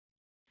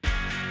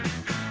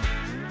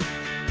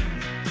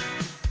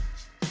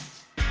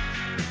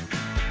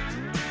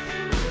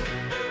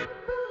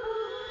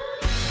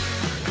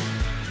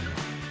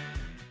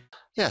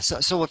Yeah,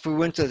 so if we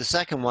went to the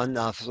second one,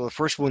 so the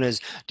first one is,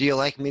 do you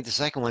like me? The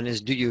second one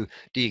is, do you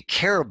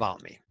care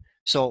about me?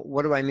 So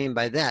what do I mean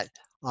by that?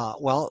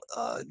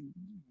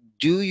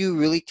 Do you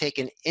really take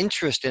an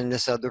interest in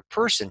this other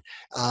person?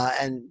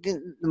 And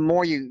the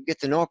more you get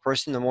to know a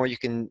person, the more you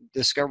can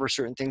discover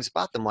certain things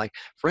about them. Like,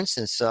 for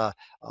instance, uh,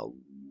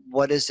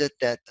 what is it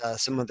that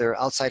some of their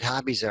outside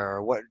hobbies are,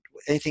 or what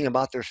anything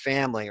about their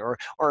family, or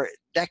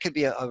that could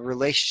be a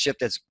relationship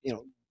that's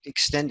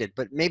extended,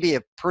 but maybe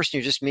a person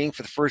you're just meeting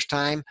for the first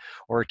time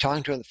or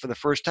talking to for the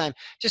first time.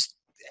 Just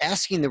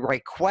asking the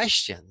right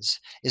questions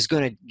is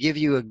going to give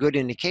you a good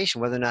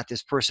indication whether or not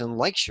this person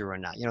likes you or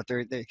not.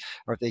 If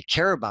or if they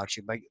care about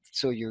you.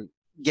 So you're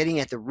getting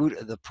at the root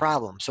of the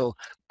problem. So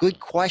good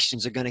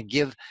questions are going to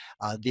give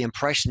the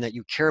impression that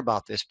you care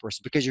about this person,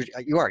 because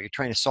you're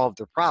trying to solve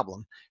their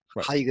problem.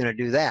 Right. How are you going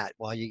to do that?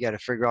 Well, you got to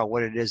figure out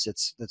what it is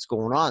that's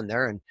going on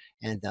there,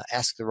 and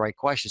ask the right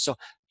questions. So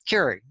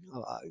Carrie,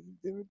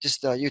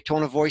 just your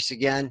tone of voice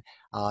again,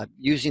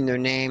 using their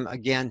name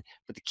again.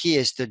 But the key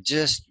is to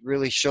just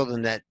really show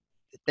them that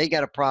if they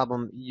got a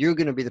problem, you're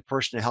going to be the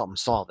person to help them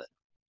solve it.